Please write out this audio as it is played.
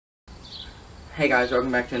Hey guys,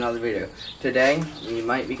 welcome back to another video. Today, we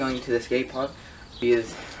might be going to the skate park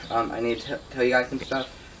because I need to tell you guys some stuff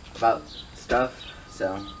about stuff,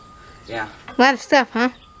 so yeah. A lot of stuff, huh?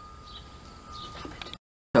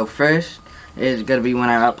 So first is going to be when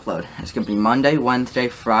I upload. It's going to be Monday, Wednesday,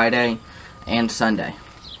 Friday, and Sunday.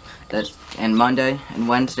 And Monday and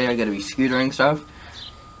Wednesday are going to be scootering stuff.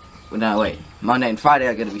 No, wait. Monday and Friday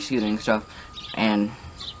are going to be scootering stuff, and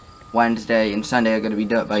Wednesday and Sunday are going to be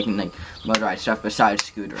dirt biking, like motorized stuff besides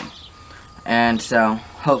scootering. And so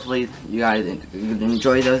hopefully you guys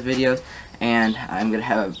enjoy those videos, and I'm going to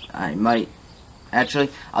have,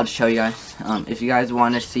 I'll just show you guys. If you guys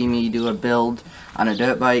want to see me do a build on a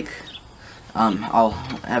dirt bike, I'll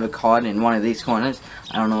have a card in one of these corners.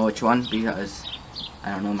 I don't know which one because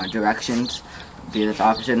I don't know my directions, because it's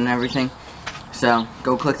opposite and everything. So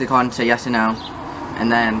go click the card and say yes or no, and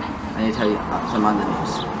then I need to tell you some other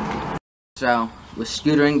news. So with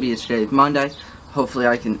scootering, because today is Monday, hopefully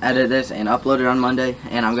I can edit this and upload it on Monday,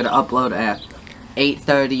 and I'm going to upload at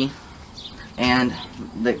 8:30, and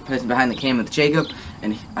the person behind the camera is Jacob,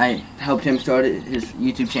 and I helped him start his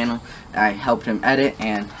YouTube channel. I helped him edit,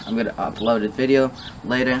 and I'm going to upload a video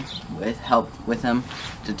later with help with him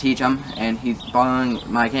to teach him, and he's borrowing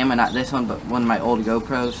my camera, not this one, but one of my old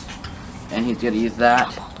GoPros, and he's going to use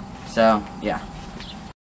that. So yeah.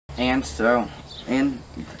 And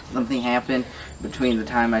something happened between the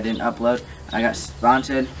time I didn't upload. I got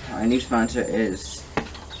sponsored. Our new sponsor is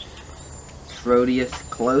Proteus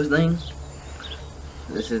Clothing.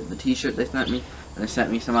 This is the t-shirt they sent me. And they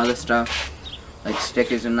sent me some other stuff, like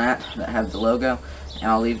stickers and that have the logo.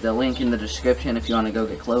 And I'll leave the link in the description if you want to go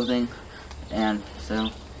get clothing. And so,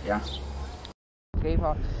 yeah. Okay,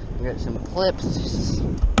 we got some clips.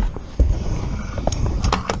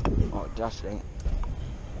 Oh, gosh dang it.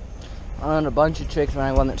 I learned a bunch of tricks when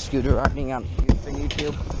I won that scooter riding on for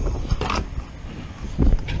YouTube.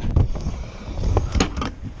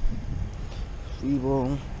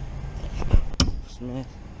 Feeble, Smith,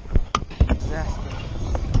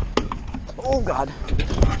 oh God!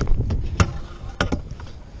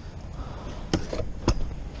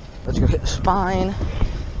 Let's go hit the spine.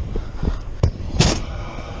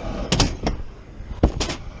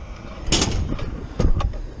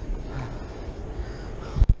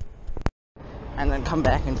 And then come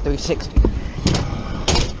back in 360.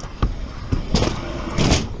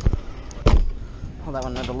 Well, that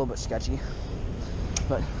one was a little bit sketchy,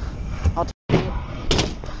 but I'll take it.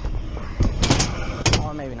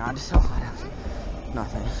 Or maybe not, just so hot out.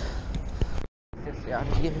 Nothing. 50 out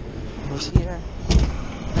of here. Push here.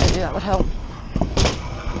 Maybe that would help.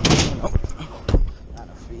 Nope. Not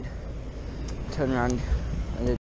enough speed. Turn around.